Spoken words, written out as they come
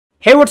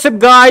Hey, what's up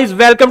guys,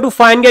 welcome to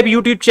FineGap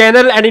YouTube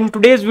channel, and in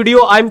today's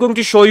video I'm going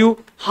to show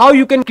you how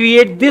you can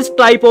create this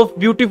type of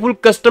beautiful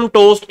custom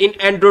toast in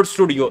Android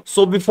Studio.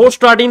 So before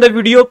starting the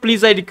video,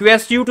 please I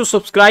request you to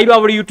subscribe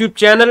our YouTube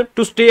channel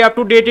to stay up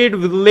to date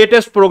with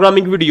latest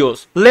programming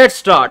videos. Let's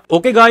start.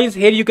 Okay guys,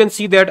 here you can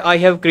see that I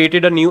have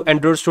created a new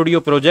Android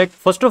Studio project.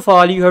 First of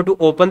all, you have to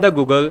open the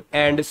Google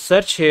and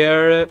search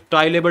here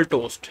Stylable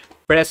Toast.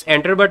 Press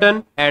enter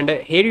button, and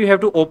here you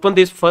have to open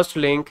this first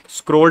link.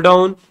 Scroll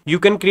down. You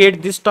can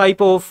create this type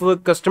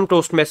of custom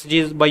toast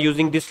messages by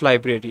using this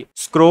library.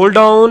 Scroll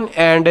down,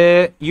 and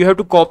you have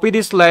to copy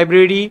this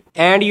library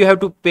and you have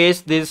to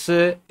paste this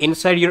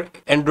inside your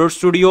Android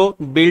Studio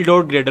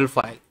build.gradle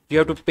file. You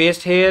have to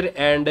paste here,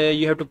 and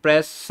you have to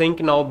press sync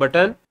now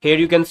button. Here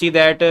you can see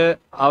that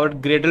our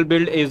Gradle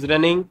build is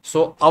running,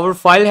 so our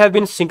file have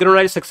been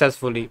synchronized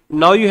successfully.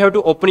 Now you have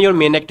to open your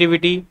main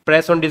activity,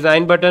 press on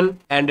design button,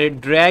 and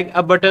drag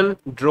a button,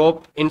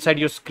 drop inside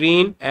your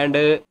screen, and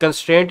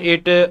constrain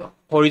it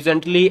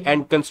horizontally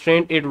and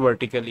constrain it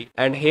vertically.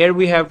 And here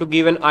we have to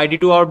give an ID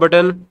to our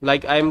button,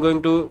 like I am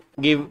going to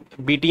give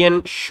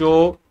btn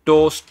show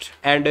toast,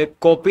 and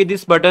copy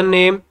this button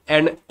name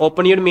and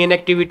open your main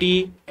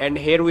activity, and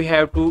here we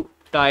have to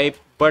type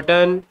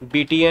button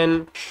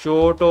btn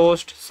show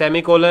toast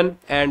semicolon,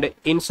 and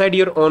inside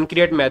your on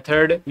create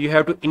method you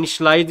have to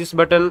initialize this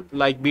button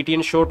like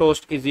btn show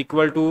toast is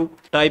equal to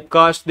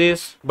typecast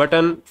this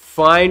button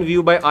find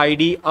view by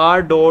id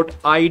r dot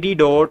id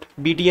dot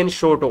btn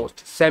show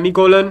toast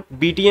semicolon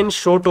btn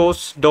show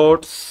toast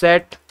dot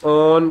set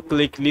on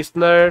click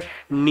listener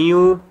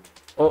new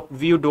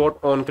view dot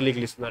on click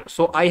listener.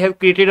 So I have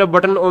created a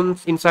button on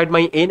inside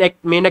my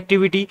main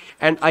activity,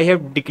 and I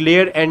have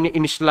declared and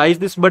initialized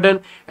this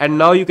button, and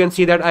now you can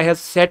see that I have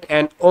set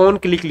an on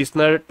click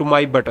listener to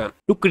my button.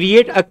 To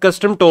create a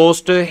custom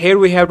toast, here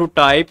we have to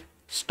type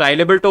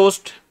stylable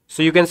toast.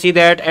 So you can see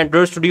that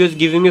Android Studio is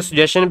giving me a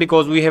suggestion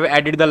because we have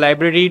added the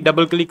library.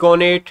 Double click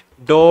on it,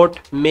 dot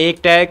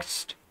make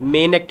text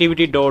main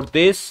activity dot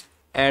this,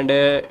 and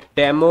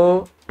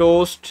demo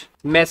toast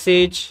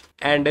message,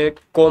 and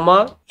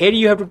comma. Here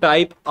you have to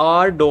type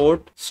r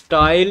dot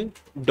style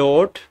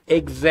dot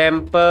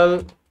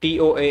example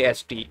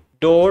toast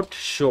dot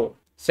show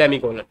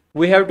semicolon.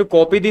 We have to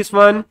copy this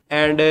one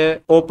and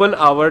open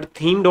our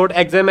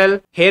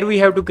theme.xml. Here we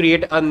have to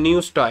create a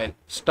new style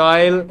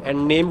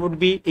and name would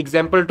be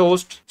example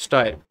toast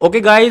style.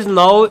 Okay guys,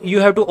 now you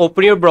have to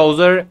open your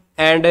browser,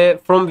 and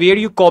from where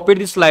you copied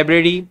this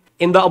library,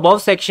 in the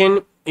above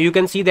section you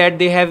can see that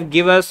they have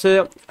give us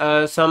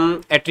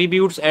some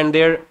attributes and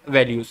their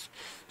values.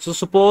 So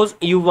suppose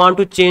you want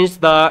to change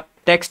the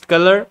text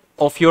color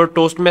of your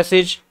toast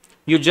message,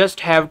 you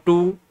just have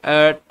to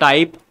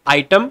type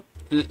item.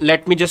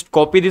 Let me just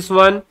copy this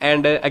one,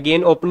 and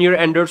again open your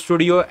Android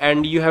Studio,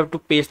 and you have to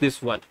paste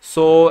this one.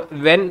 So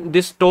when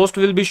this toast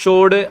will be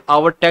showed,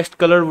 our text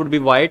color would be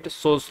white.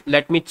 So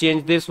let me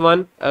change this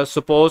one.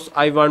 Suppose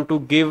I want to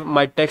give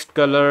my text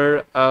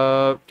color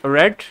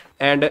red,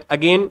 and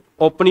again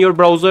open your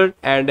browser,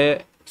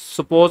 and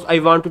suppose I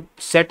want to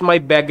set my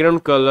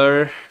background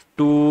color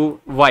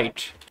to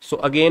white. So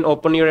again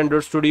open your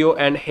Android Studio,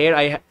 and here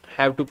I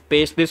have to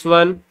paste this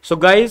one. So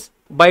guys,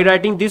 by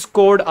writing this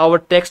code, our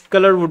text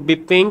color would be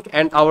pink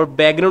and our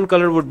background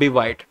color would be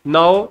white.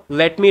 Now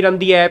let me run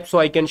the app so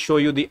I can show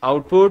you the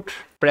output.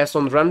 Press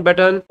on run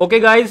button. Okay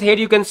guys, here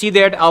you can see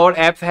that our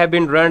app have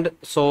been run.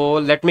 So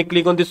let me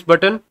click on this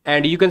button,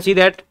 and you can see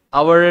that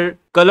our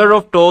color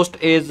of toast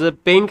is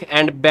pink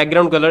and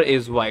background color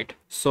is white.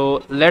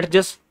 So let's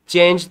just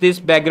change this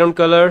background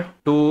color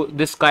to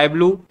this sky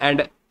blue,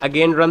 and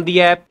again run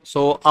the app.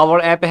 So our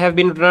app have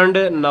been run.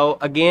 Now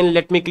again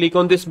let me click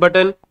on this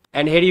button,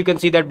 and here you can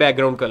see that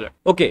background color.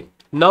 Okay,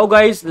 now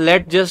guys,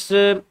 let's just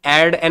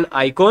add an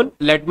icon.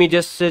 Let me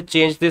just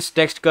change this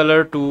text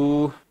color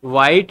to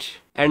white,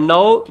 and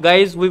now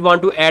guys we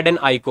want to add an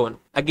icon.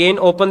 Again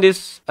open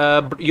this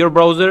your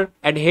browser,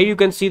 and here you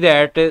can see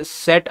that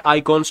set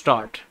icon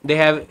start. They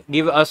have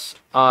give us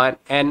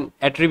an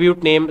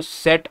attribute named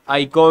set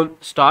icon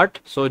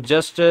start. So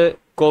just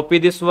copy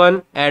this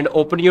one and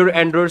open your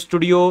Android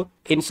Studio.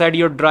 Inside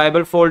your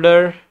drivable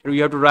folder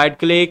you have to right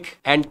click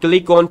and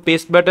click on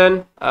paste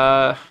button.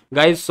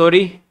 Guys,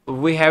 sorry,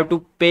 we have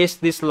to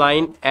paste this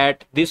line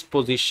at this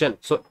position.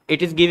 So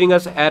it is giving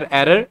us an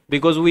error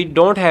because we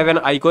don't have an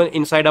icon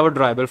inside our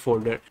drivable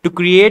folder. To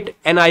create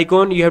an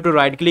icon, you have to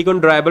right click on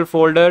drivable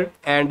folder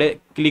and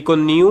click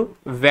on new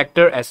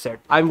vector asset.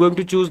 I'm going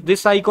to choose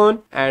this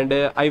icon, and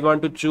I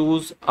want to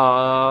choose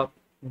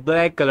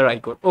black color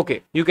icon.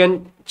 Okay, you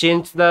can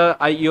change the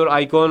your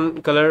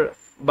icon color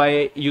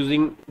by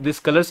using this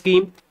color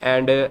scheme,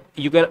 and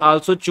you can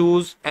also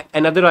choose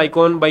another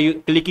icon by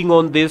clicking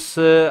on this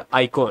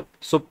icon.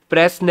 So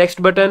press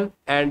next button,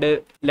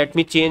 and let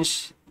me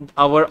change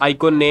our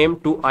icon name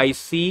to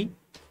IC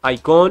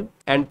icon,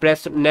 and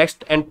press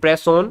next and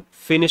press on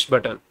finish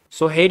button.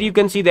 So here you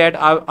can see that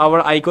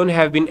our icon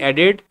have been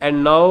added,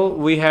 and now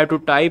we have to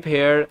type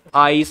here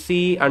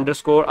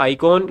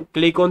IC_icon.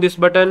 Click on this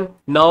button.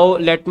 Now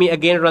let me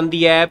again run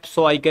the app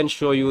so I can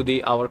show you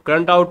the our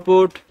current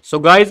output. So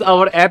guys,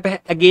 our app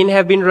again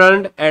have been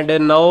run,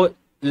 and now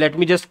let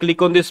me just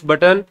click on this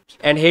button,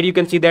 and here you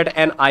can see that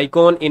an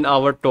icon in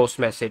our toast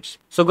message.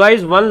 So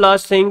guys, one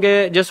last thing,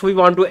 just we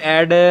want to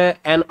add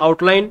an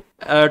outline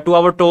to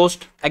our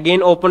toast.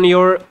 Again, open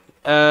your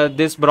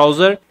this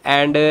browser,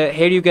 and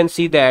here you can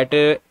see that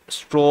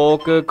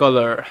stroke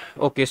color,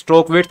 okay,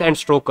 stroke width and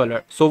stroke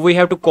color. So we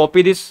have to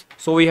copy this,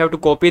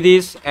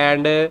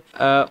 and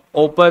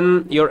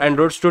open your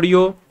Android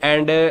Studio,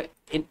 and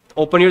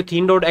open your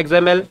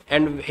theme.xml,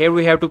 and here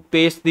we have to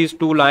paste these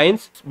two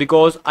lines,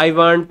 because I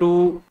want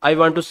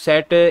to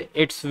set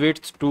its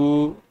width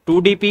to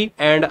 2 dp,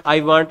 and I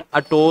want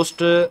a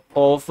toast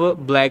of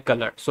black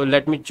color. So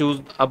let me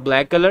choose a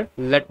black color.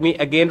 Let me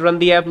again run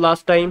the app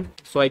last time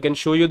so I can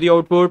show you the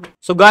output.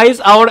 So guys,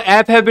 our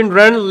app have been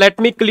run. Let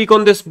me click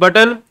on this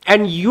button,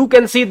 and you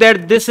can see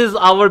that this is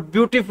our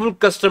beautiful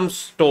custom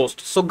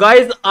toast. So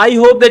guys, I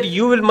hope that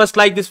you will must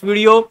like this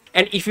video,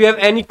 and if you have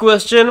any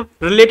question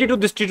related to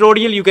this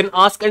tutorial, you can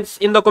ask us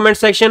in the comment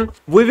section.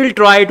 We will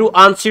try to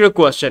answer your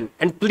question,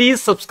 and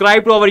please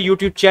subscribe to our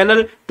YouTube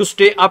channel to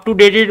stay up to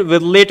date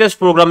with latest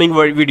programming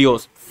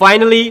videos.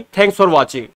 Finally, thanks for watching.